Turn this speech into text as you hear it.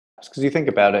Because you think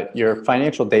about it, your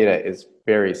financial data is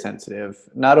very sensitive.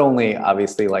 Not only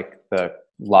obviously like the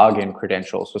login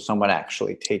credentials, so someone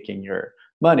actually taking your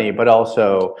money, but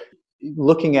also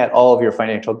looking at all of your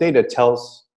financial data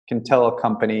can tell a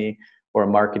company or a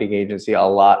marketing agency a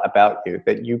lot about you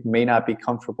that you may not be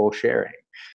comfortable sharing.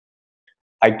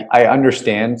 I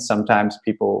understand sometimes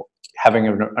people having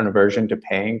an aversion to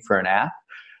paying for an app,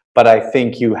 but I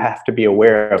think you have to be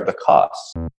aware of the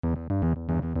costs.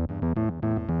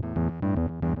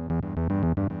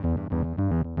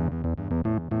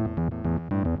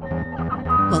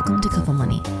 Welcome to Couple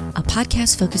Money, a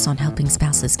podcast focused on helping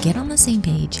spouses get on the same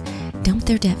page, dump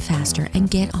their debt faster, and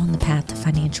get on the path to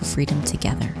financial freedom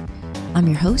together. I'm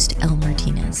your host, Elle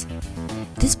Martinez.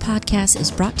 This podcast is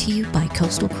brought to you by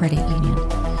Coastal Credit Union.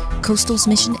 Coastal's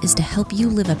mission is to help you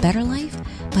live a better life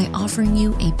by offering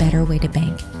you a better way to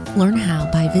bank. Learn how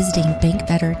by visiting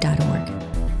bankbetter.org.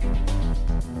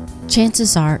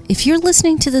 Chances are, if you're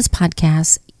listening to this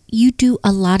podcast, you do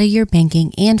a lot of your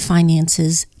banking and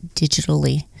finances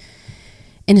digitally.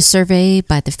 In a survey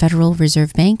by the Federal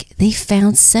Reserve Bank, they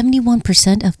found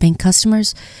 71% of bank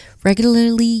customers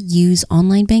regularly use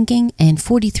online banking and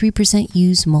 43%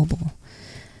 use mobile.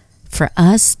 For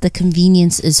us, the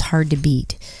convenience is hard to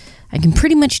beat. I can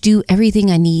pretty much do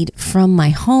everything I need from my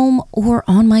home or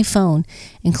on my phone,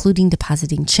 including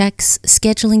depositing checks,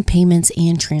 scheduling payments,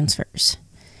 and transfers.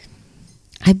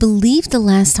 I believe the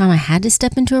last time I had to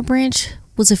step into a branch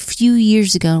was a few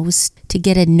years ago. It was to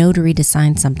get a notary to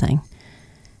sign something.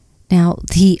 Now,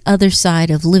 the other side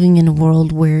of living in a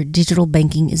world where digital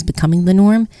banking is becoming the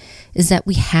norm is that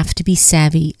we have to be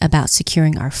savvy about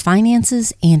securing our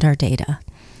finances and our data.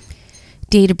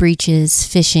 Data breaches,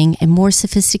 phishing, and more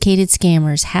sophisticated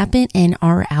scammers happen and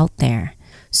are out there.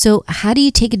 So how do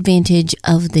you take advantage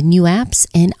of the new apps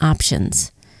and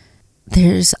options?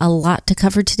 There's a lot to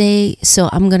cover today, so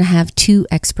I'm going to have two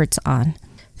experts on.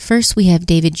 First, we have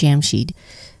David Jamshid,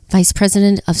 Vice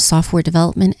President of Software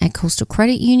Development at Coastal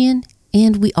Credit Union,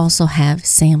 and we also have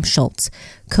Sam Schultz,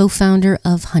 co-founder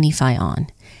of HoneyFi On.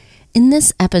 In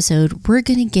this episode, we're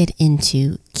going to get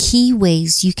into key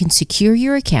ways you can secure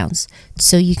your accounts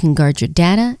so you can guard your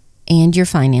data and your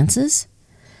finances,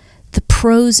 the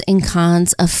pros and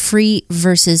cons of free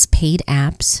versus paid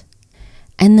apps,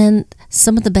 and then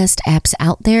some of the best apps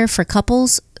out there for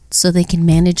couples so they can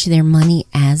manage their money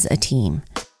as a team.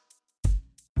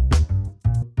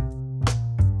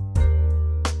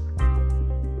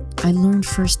 I learned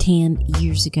firsthand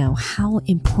years ago how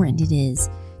important it is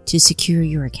to secure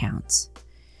your accounts.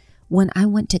 When I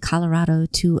went to Colorado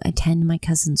to attend my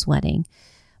cousin's wedding,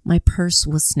 my purse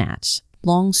was snatched.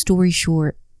 Long story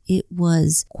short, it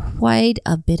was quite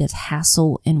a bit of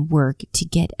hassle and work to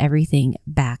get everything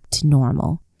back to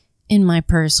normal. In my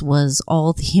purse was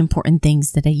all the important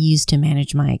things that I used to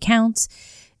manage my accounts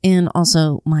and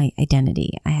also my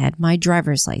identity. I had my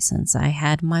driver's license. I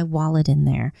had my wallet in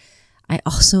there. I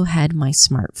also had my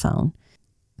smartphone.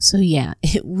 So yeah,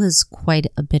 it was quite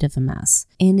a bit of a mess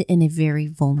and in a very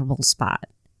vulnerable spot.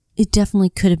 It definitely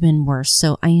could have been worse,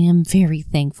 so I am very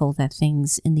thankful that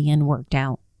things in the end worked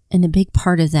out. And a big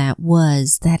part of that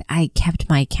was that I kept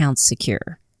my accounts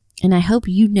secure. And I hope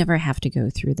you never have to go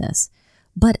through this.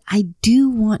 But I do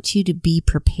want you to be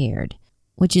prepared,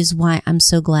 which is why I'm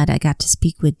so glad I got to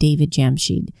speak with David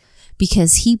Jamshid,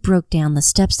 because he broke down the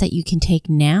steps that you can take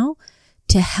now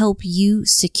to help you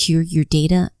secure your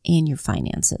data and your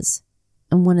finances.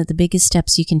 And one of the biggest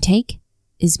steps you can take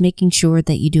is making sure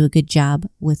that you do a good job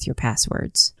with your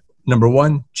passwords. Number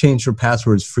one, change your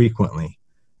passwords frequently.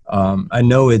 I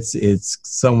know it's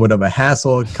somewhat of a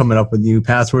hassle coming up with new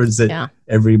passwords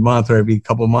every month or every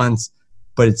couple months,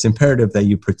 but it's imperative that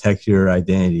you protect your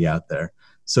identity out there.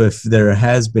 So if there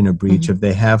has been a breach, if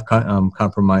they have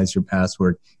compromised your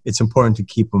password, it's important to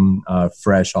keep them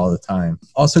fresh all the time.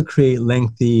 Also create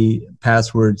lengthy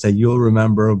passwords that you'll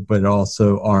remember, but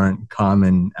also aren't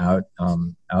common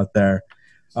out there.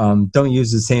 Don't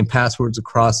use the same passwords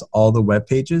across all the web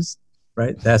pages,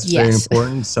 right? That's very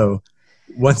important. So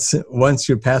once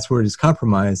your password is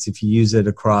compromised, if you use it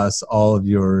across all of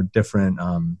your different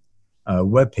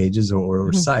web pages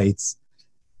or sites,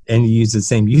 and you use the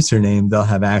same username, they'll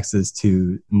have access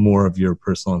to more of your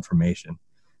personal information.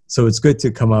 So it's good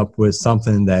to come up with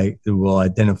something that will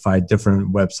identify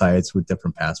different websites with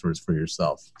different passwords for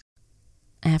yourself.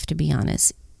 I have to be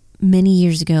honest. Many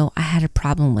years ago, I had a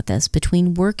problem with this.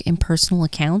 Between work and personal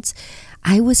accounts,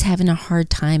 I was having a hard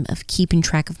time of keeping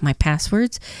track of my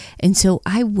passwords. And so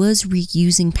I was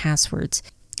reusing passwords.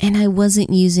 And I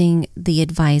wasn't using the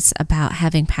advice about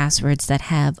having passwords that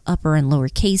have upper and lower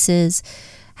cases,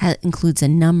 includes a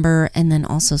number, and then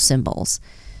also symbols.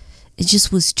 It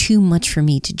just was too much for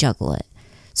me to juggle it.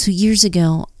 So years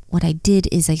ago, what I did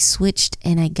is I switched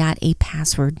and I got a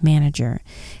password manager.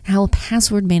 How a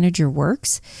password manager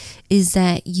works is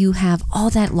that you have all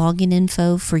that login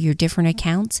info for your different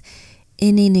accounts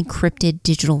in an encrypted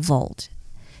digital vault.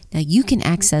 Now you can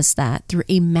access that through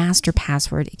a master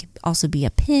password. It could also be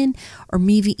a PIN or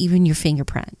maybe even your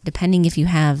fingerprint, depending if you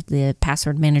have the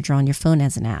password manager on your phone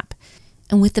as an app.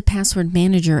 And with the password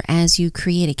manager, as you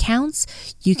create accounts,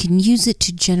 you can use it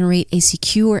to generate a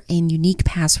secure and unique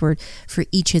password for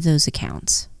each of those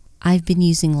accounts. I've been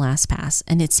using LastPass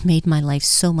and it's made my life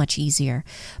so much easier.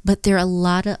 But there are a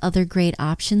lot of other great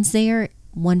options there.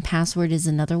 1Password is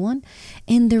another one,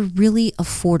 and they're really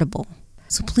affordable.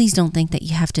 So please don't think that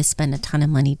you have to spend a ton of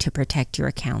money to protect your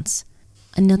accounts.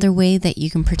 Another way that you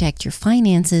can protect your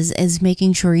finances is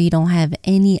making sure you don't have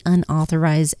any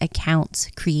unauthorized accounts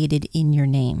created in your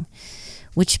name,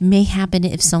 which may happen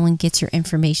if someone gets your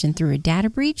information through a data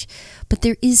breach, but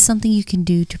there is something you can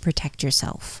do to protect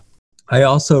yourself. I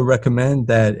also recommend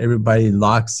that everybody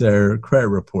locks their credit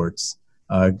reports,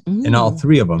 and all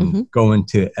three of them go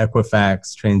into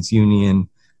Equifax, TransUnion,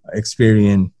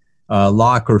 Experian,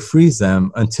 lock or freeze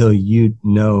them until you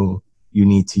know you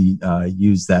need to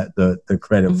use the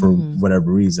credit for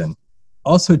whatever reason.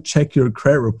 Also check your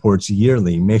credit reports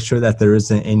yearly. Make sure that there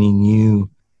isn't any new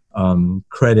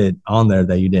credit on there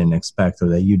that you didn't expect or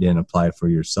that you didn't apply for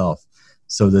yourself.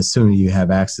 So the sooner you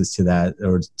have access to that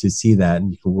or to see that,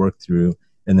 you can work through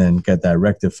and then get that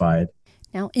rectified.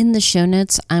 Now, in the show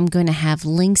notes, I'm going to have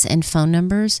links and phone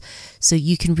numbers so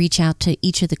you can reach out to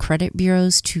each of the credit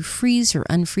bureaus to freeze or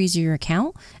unfreeze your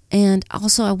account. And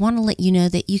also, I want to let you know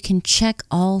that you can check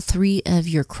all three of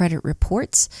your credit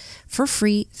reports for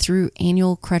free through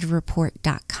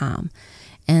annualcreditreport.com.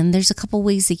 And there's a couple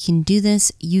ways that you can do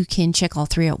this. You can check all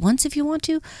three at once if you want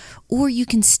to, or you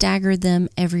can stagger them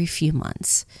every few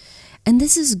months. And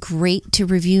this is great to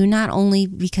review, not only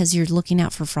because you're looking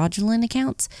out for fraudulent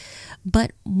accounts, but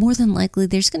more than likely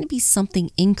there's going to be something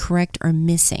incorrect or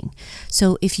missing.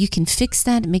 So if you can fix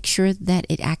that, make sure that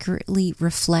it accurately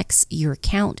reflects your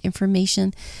account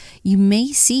information, you may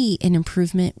see an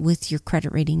improvement with your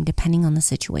credit rating depending on the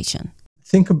situation.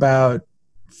 Think about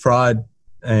fraud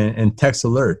and text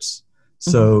alerts.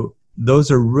 So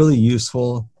those are really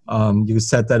useful. You can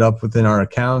set that up within our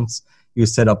accounts. You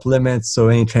set up limits, so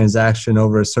any transaction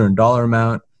over a certain dollar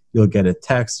amount, you'll get a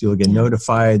text, you'll get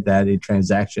notified that a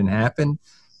transaction happened.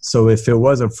 So if it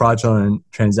was a fraudulent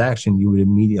transaction, you would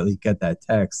immediately get that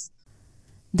text.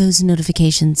 Those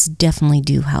notifications definitely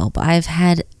do help. I've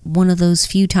had one of those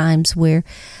few times where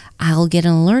I'll get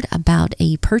an alert about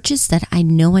a purchase that I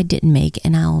know I didn't make,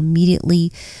 and I'll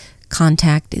immediately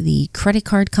contact the credit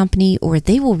card company, or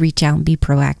they will reach out and be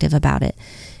proactive about it,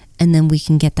 and then we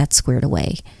can get that squared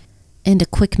away. And a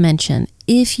quick mention,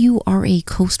 if you are a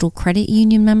Coastal Credit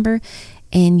Union member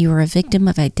and you're a victim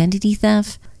of identity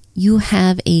theft, you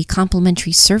have a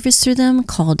complimentary service through them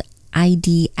called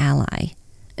ID Ally.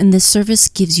 And this service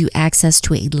gives you access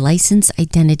to a licensed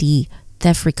identity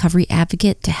theft recovery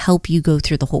advocate to help you go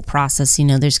through the whole process. You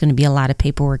know, there's going to be a lot of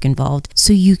paperwork involved,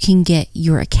 so you can get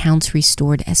your accounts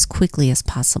restored as quickly as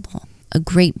possible. A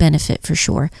great benefit for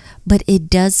sure, but it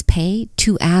does pay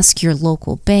to ask your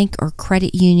local bank or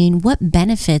credit union what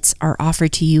benefits are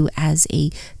offered to you as a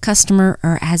customer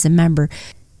or as a member.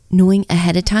 Knowing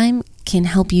ahead of time can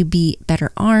help you be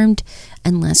better armed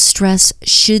and less stressed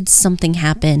should something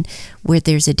happen where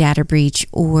there's a data breach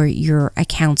or your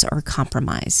accounts are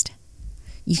compromised.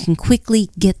 You can quickly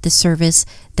get the service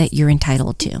that you're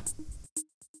entitled to.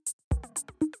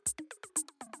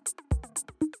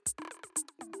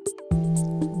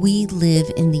 We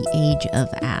live in the age of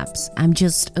apps. I'm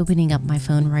just opening up my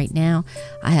phone right now.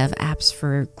 I have apps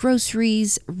for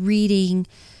groceries, reading.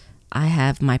 I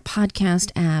have my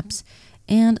podcast apps,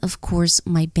 and of course,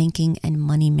 my banking and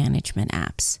money management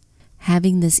apps.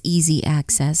 Having this easy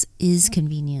access is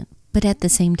convenient, but at the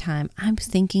same time, I'm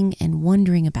thinking and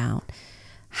wondering about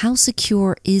how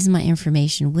secure is my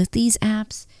information with these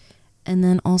apps, and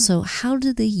then also how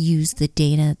do they use the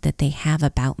data that they have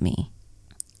about me?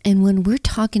 And when we're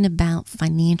talking about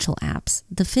financial apps,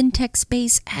 the fintech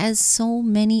space has so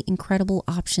many incredible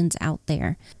options out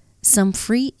there, some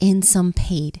free and some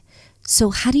paid. So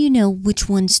how do you know which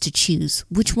ones to choose?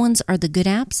 Which ones are the good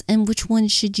apps and which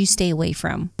ones should you stay away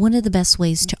from? One of the best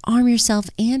ways to arm yourself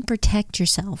and protect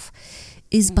yourself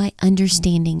is by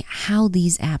understanding how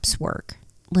these apps work.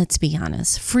 Let's be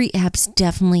honest, free apps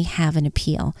definitely have an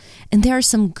appeal, and there are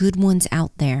some good ones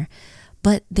out there,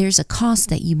 but there's a cost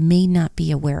that you may not be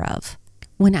aware of.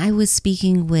 When I was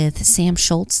speaking with Sam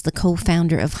Schultz, the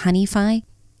co-founder of Honeyfi,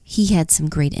 he had some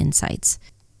great insights.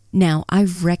 Now,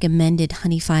 I've recommended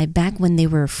Honeyfi back when they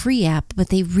were a free app, but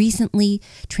they recently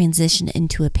transitioned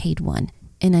into a paid one,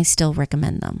 and I still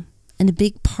recommend them. And a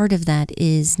big part of that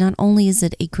is not only is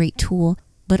it a great tool,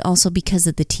 but also because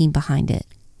of the team behind it.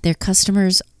 Their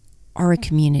customers are a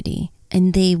community,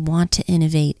 and they want to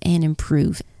innovate and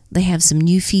improve. They have some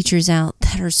new features out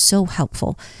that are so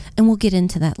helpful, and we'll get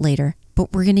into that later.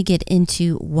 But we're going to get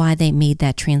into why they made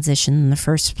that transition in the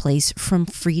first place from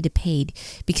free to paid,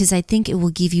 because I think it will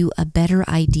give you a better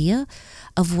idea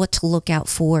of what to look out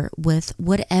for with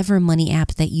whatever money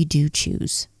app that you do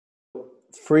choose.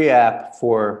 Free app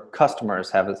for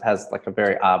customers has like a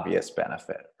very obvious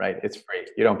benefit, right? It's free.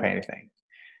 You don't pay anything.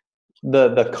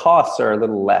 The costs are a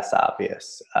little less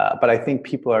obvious, but I think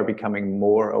people are becoming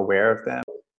more aware of them.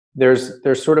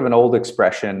 There's sort of an old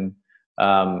expression,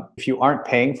 if you aren't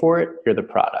paying for it, you're the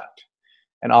product.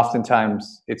 And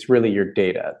oftentimes it's really your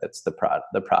data that's the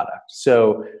product.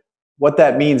 So what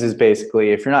that means is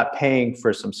basically if you're not paying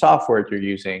for some software you're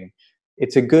using,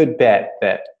 it's a good bet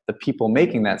that the people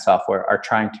making that software are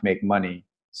trying to make money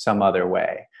some other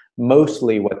way.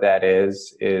 Mostly what that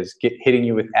is hitting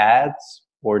you with ads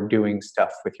or doing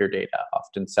stuff with your data,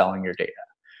 often selling your data.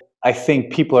 I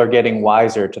think people are getting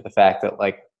wiser to the fact that,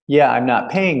 like, yeah, I'm not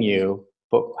paying you,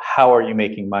 but how are you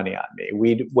making money on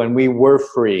me? When we were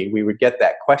free, we would get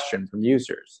that question from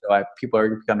users. So people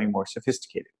are becoming more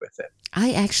sophisticated with it.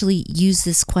 I actually use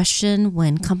this question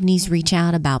when companies reach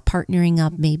out about partnering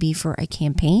up maybe for a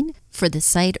campaign for the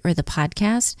site or the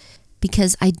podcast,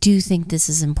 because I do think this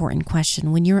is an important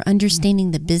question. When you're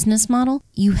understanding the business model,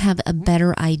 you have a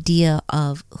better idea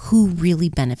of who really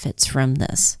benefits from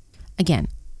this. Again,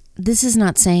 this is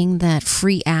not saying that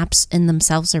free apps in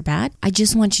themselves are bad. I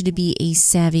just want you to be a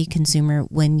savvy consumer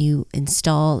when you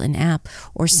install an app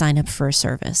or sign up for a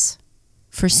service.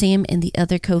 For Sam and the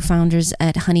other co-founders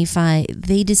at Honeyfi,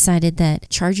 they decided that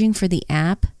charging for the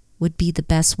app would be the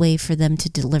best way for them to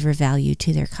deliver value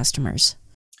to their customers.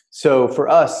 So for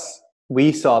us,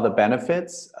 we saw the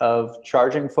benefits of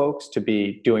charging folks to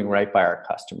be doing right by our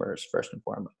customers first and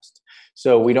foremost.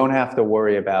 So we don't have to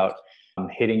worry about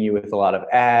hitting you with a lot of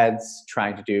ads,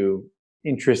 trying to do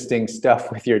interesting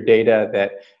stuff with your data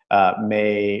that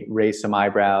may raise some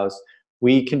eyebrows.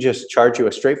 We can just charge you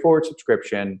a straightforward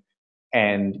subscription,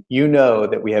 and you know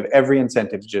that we have every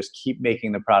incentive to just keep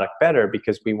making the product better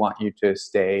because we want you to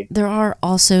stay. There are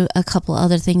also a couple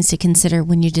other things to consider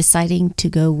when you're deciding to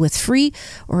go with free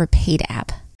or a paid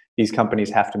app. These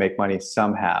companies have to make money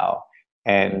somehow,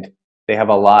 and they have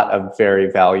a lot of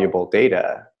very valuable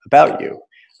data about you.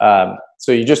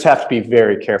 So you just have to be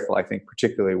very careful, I think,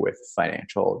 particularly with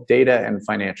financial data and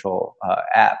financial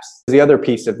apps. The other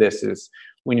piece of this is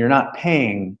when you're not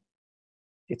paying,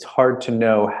 it's hard to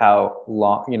know how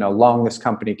long this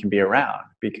company can be around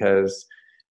because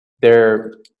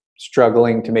they're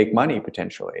struggling to make money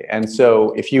potentially. And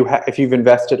so if you've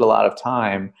invested a lot of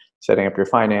time setting up your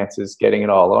finances, getting it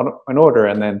all in order,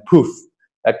 and then poof,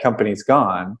 that company's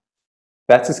gone,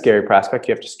 that's a scary prospect.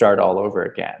 You have to start all over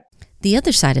again. The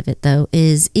other side of it, though,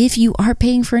 is if you are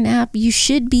paying for an app, you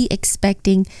should be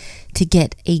expecting to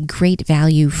get a great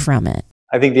value from it.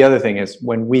 I think the other thing is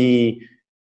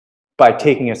by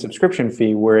taking a subscription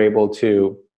fee, we're able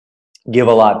to give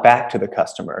a lot back to the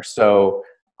customer. So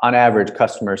on average,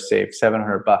 customers save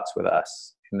 $700 with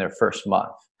us in their first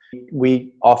month.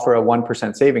 We offer a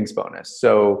 1% savings bonus.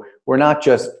 So we're not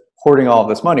just hoarding all of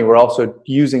this money, we're also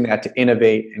using that to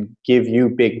innovate and give you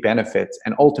big benefits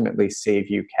and ultimately save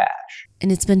you cash.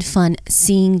 And it's been fun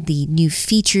seeing the new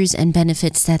features and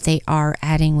benefits that they are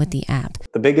adding with the app.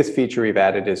 The biggest feature we've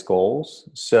added is goals.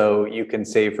 So you can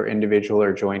save for individual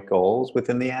or joint goals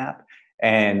within the app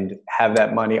and have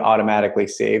that money automatically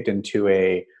saved into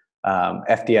a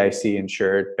FDIC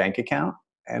insured bank account.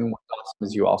 And what's awesome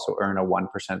is you also earn a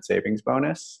 1% savings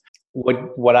bonus.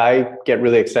 What I get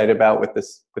really excited about with the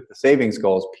savings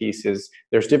goals piece is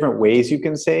there's different ways you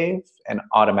can save and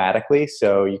automatically.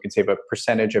 So you can save a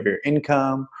percentage of your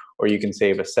income, or you can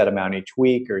save a set amount each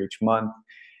week or each month.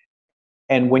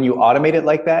 And when you automate it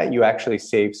like that, you actually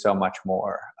save so much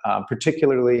more.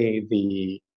 Particularly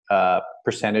the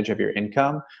percentage of your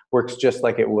income works just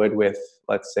like it would with,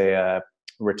 let's say, a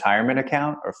retirement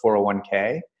account or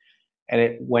 401k.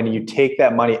 And when you take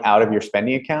that money out of your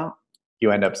spending account, you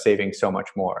end up saving so much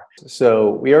more.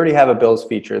 So we already have a bills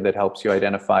feature that helps you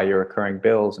identify your recurring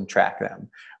bills and track them.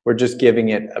 We're just giving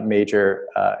it a major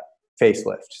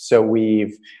facelift. So we're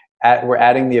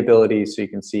adding the ability so you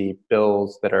can see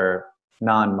bills that are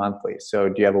non-monthly. So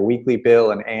do you have a weekly bill,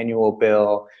 an annual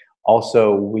bill?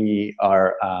 Also, we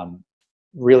are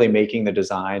really making the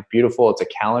design beautiful. It's a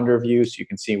calendar view, so you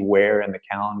can see where in the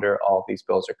calendar all of these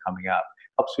bills are coming up.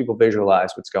 helps people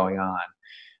visualize what's going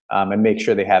on and make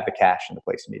sure they have the cash in the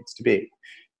place it needs to be.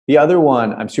 The other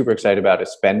one I'm super excited about is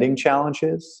spending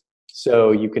challenges.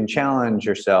 So you can challenge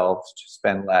yourselves to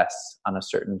spend less on a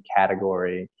certain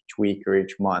category each week or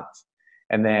each month.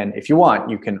 And then if you want,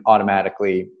 you can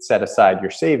automatically set aside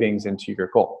your savings into your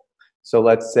goal. So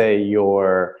let's say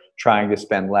you're trying to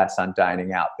spend less on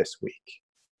dining out this week.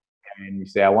 And you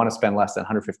say, I want to spend less than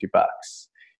 $150.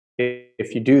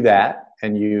 If you do that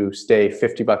and you stay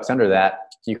 $50 under that,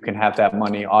 you can have that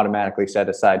money automatically set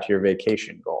aside to your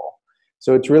vacation goal.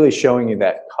 So it's really showing you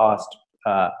that cost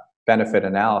benefit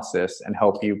analysis and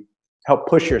help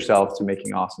push yourself to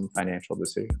making awesome financial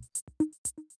decisions.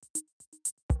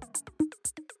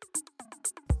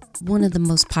 One of the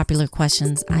most popular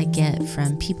questions I get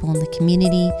from people in the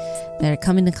community that are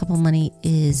coming to Couple Money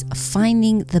is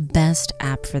finding the best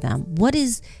app for them. What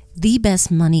is the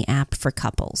best money app for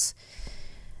couples?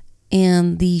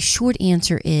 And the short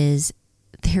answer is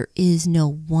there is no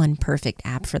one perfect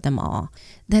app for them all.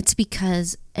 That's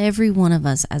because every one of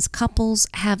us as couples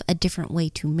have a different way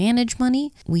to manage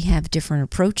money. We have different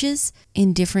approaches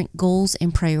and different goals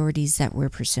and priorities that we're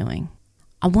pursuing.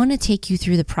 I want to take you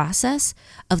through the process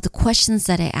of the questions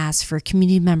that I ask for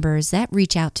community members that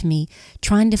reach out to me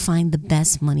trying to find the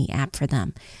best money app for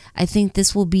them. I think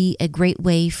this will be a great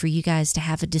way for you guys to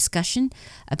have a discussion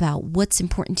about what's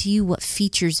important to you, what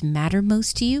features matter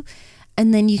most to you,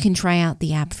 and then you can try out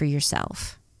the app for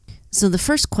yourself. So the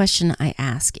first question I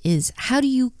ask is, how do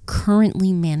you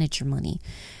currently manage your money?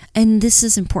 And this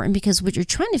is important because what you're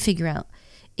trying to figure out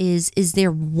is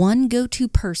there one go-to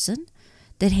person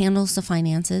that handles the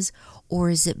finances,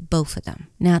 or is it both of them?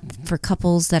 Now, for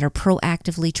couples that are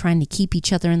proactively trying to keep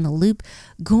each other in the loop,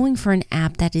 going for an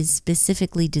app that is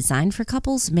specifically designed for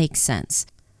couples makes sense.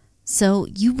 So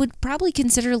you would probably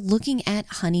consider looking at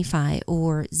Honeyfi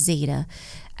or Zeta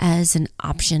as an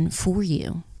option for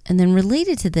you. And then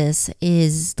related to this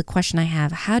is the question I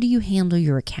have, how do you handle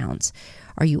your accounts?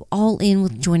 Are you all in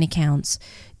with joint accounts?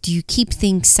 Do you keep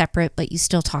things separate, but you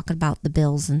still talk about the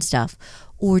bills and stuff?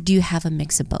 Or do you have a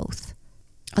mix of both?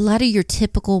 A lot of your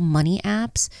typical money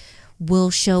apps will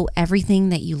show everything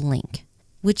that you link,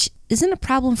 which isn't a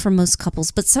problem for most couples,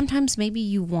 but sometimes maybe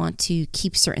you want to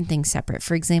keep certain things separate.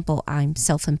 For example, I'm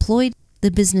self-employed.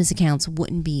 The business accounts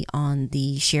wouldn't be on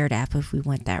the shared app if we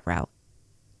went that route.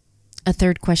 A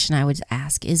third question I would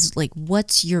ask is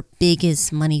what's your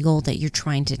biggest money goal that you're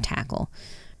trying to tackle?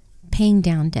 Paying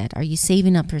down debt. Are you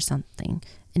saving up for something?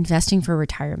 Investing for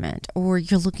retirement? Or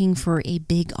you're looking for a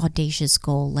big audacious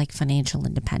goal like financial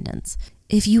independence?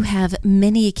 If you have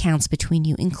many accounts between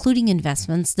you, including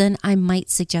investments, then I might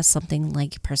suggest something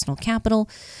like Personal Capital,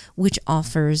 which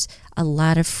offers a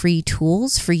lot of free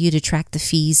tools for you to track the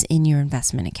fees in your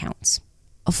investment accounts.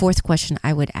 A fourth question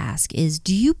I would ask is,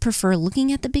 do you prefer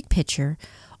looking at the big picture,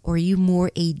 or are you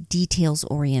more a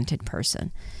details-oriented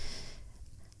person?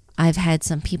 I've had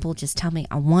some people just tell me,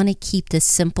 I want to keep this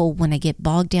simple. When I get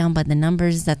bogged down by the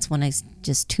numbers, that's when I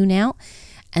just tune out,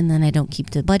 and then I don't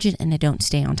keep the budget and I don't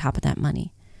stay on top of that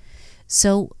money.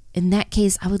 So in that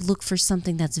case, I would look for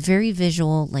something that's very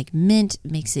visual, like Mint,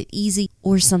 makes it easy,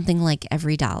 or something like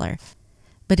EveryDollar.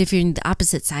 But if you're in the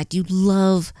opposite side, you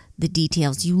love the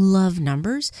details, you love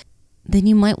numbers, then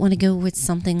you might want to go with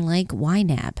something like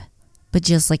YNAB. But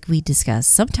just like we discussed,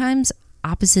 sometimes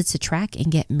opposites attract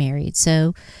and get married.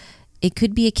 So it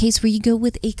could be a case where you go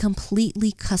with a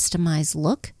completely customized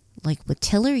look. Like with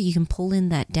Tiller, you can pull in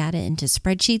that data into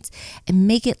spreadsheets and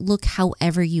make it look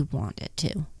however you want it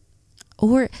to.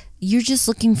 Or you're just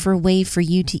looking for a way for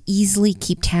you to easily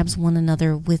keep tabs on one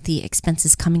another with the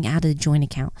expenses coming out of the joint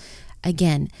account.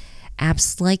 Again,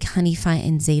 apps like Honeyfi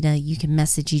and Zeta, you can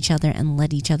message each other and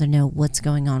let each other know what's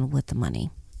going on with the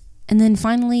money. And then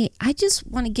finally, I just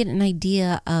want to get an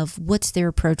idea of what's their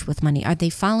approach with money. Are they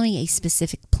following a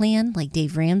specific plan like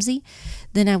Dave Ramsey?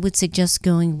 Then I would suggest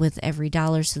going with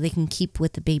EveryDollar so they can keep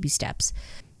with the baby steps.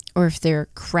 Or if they're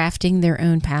crafting their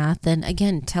own path, then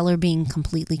again, Tiller being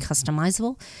completely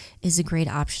customizable is a great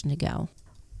option to go.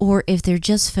 Or if they're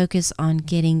just focused on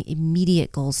getting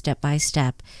immediate goals step by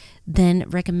step, then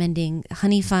recommending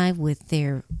Honeyfi with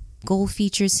their goal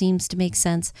features seems to make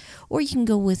sense, or you can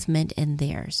go with Mint and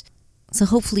theirs. So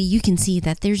hopefully you can see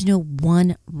that there's no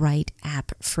one right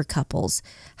app for couples.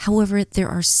 However, there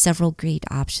are several great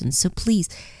options. So please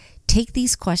take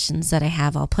these questions that I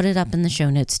have, I'll put it up in the show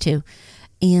notes too,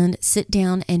 and sit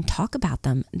down and talk about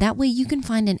them. That way you can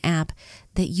find an app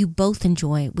that you both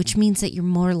enjoy, which means that you're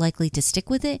more likely to stick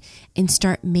with it and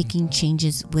start making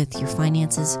changes with your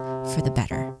finances for the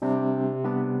better.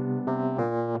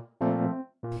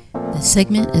 The This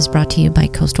segment is brought to you by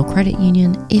Coastal Credit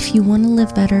Union. If you want to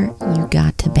live better, you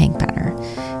got to bank better.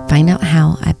 Find out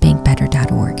how at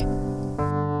bankbetter.org.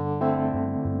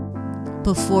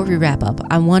 Before we wrap up,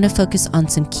 I want to focus on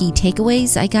some key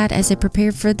takeaways I got as I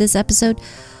prepared for this episode,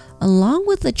 along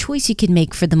with a choice you can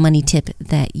make for the money tip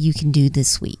that you can do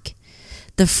this week.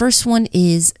 The first one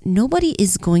is nobody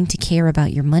is going to care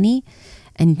about your money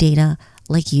and data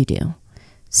like you do.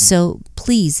 So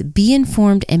please be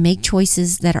informed and make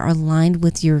choices that are aligned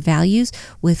with your values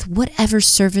with whatever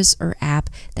service or app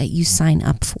that you sign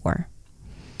up for.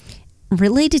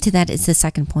 Related to that is the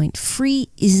second point. Free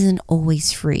isn't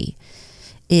always free.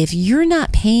 If you're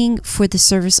not paying for the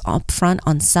service up front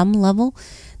on some level,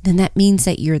 then that means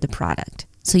that you're the product.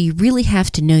 So you really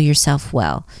have to know yourself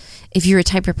well. If you're a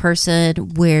type of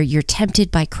person where you're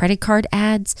tempted by credit card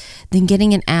ads, then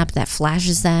getting an app that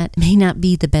flashes that may not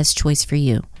be the best choice for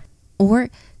you. Or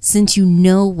since you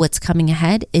know what's coming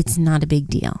ahead, it's not a big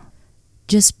deal.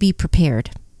 Just be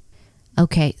prepared.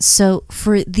 Okay, so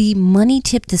for the money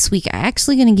tip this week, I'm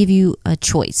actually going to give you a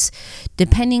choice.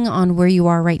 Depending on where you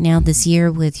are right now this year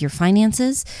with your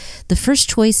finances, the first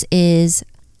choice is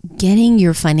getting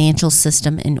your financial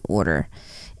system in order.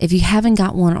 If you haven't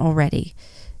got one already,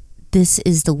 this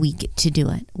is the week to do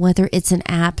it. Whether it's an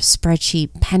app,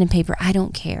 spreadsheet, pen and paper, I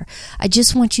don't care. I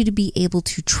just want you to be able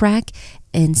to track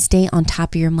and stay on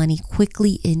top of your money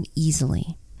quickly and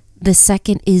easily. The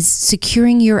second is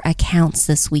securing your accounts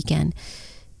this weekend.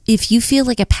 If you feel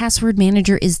like a password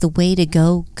manager is the way to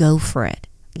go, go for it.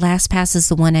 LastPass is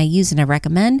the one I use and I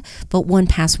recommend, but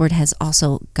 1Password has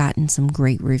also gotten some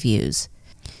great reviews.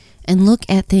 And look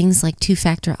at things like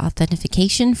two-factor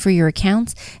authentication for your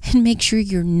accounts and make sure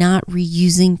you're not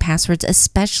reusing passwords,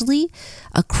 especially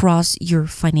across your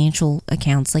financial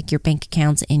accounts like your bank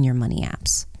accounts and your money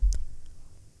apps.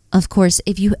 Of course,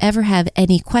 if you ever have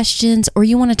any questions or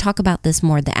you want to talk about this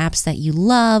more, the apps that you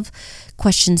love,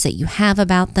 questions that you have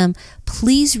about them,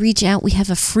 please reach out. We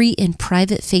have a free and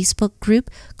private Facebook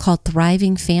group called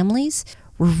Thriving Families.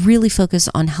 We're really focused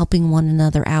on helping one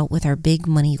another out with our big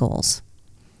money goals.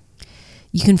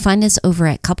 You can find us over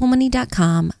at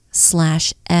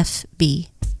couplemoney.com/FB.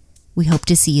 We hope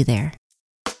to see you there.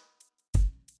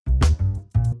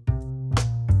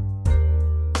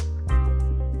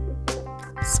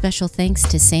 Special thanks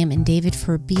to Sam and David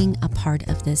for being a part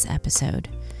of this episode.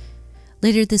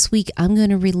 Later this week, I'm going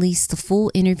to release the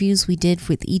full interviews we did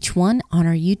with each one on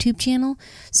our YouTube channel,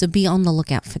 so be on the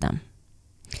lookout for them.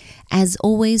 As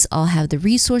always, I'll have the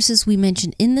resources we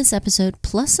mentioned in this episode,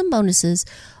 plus some bonuses,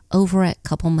 over at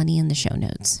Couple Money in the show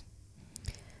notes.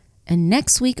 And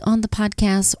next week on the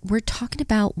podcast, we're talking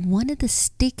about one of the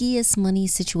stickiest money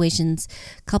situations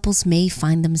couples may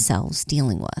find themselves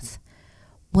dealing with,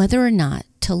 whether or not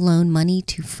to loan money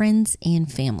to friends and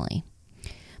family.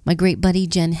 My great buddy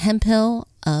Jen Hemphill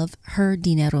of Her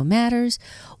Dinero Matters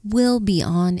will be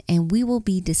on, and we will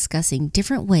be discussing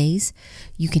different ways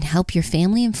you can help your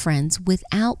family and friends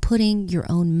without putting your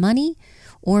own money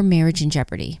or marriage in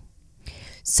jeopardy.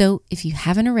 So if you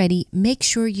haven't already, make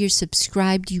sure you're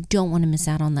subscribed. You don't want to miss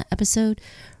out on the episode.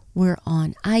 We're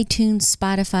on iTunes,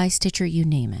 Spotify, Stitcher, you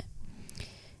name it.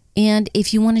 And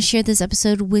if you want to share this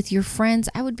episode with your friends,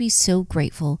 I would be so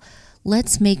grateful.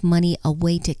 Let's make money a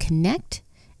way to connect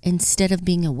instead of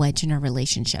being a wedge in our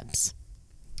relationships.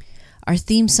 Our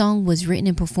theme song was written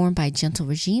and performed by Gentle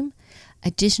Regime.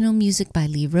 Additional music by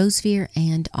Lee Rosevere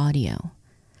and audio.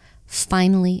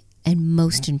 Finally, and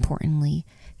most importantly,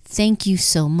 thank you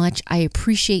so much. I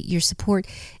appreciate your support.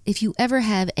 If you ever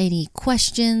have any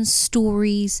questions,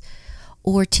 stories,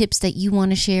 or tips that you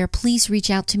want to share, please reach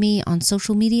out to me on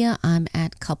social media. I'm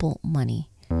at Couple Money.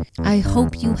 I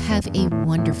hope you have a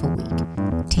wonderful week.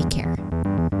 Take care.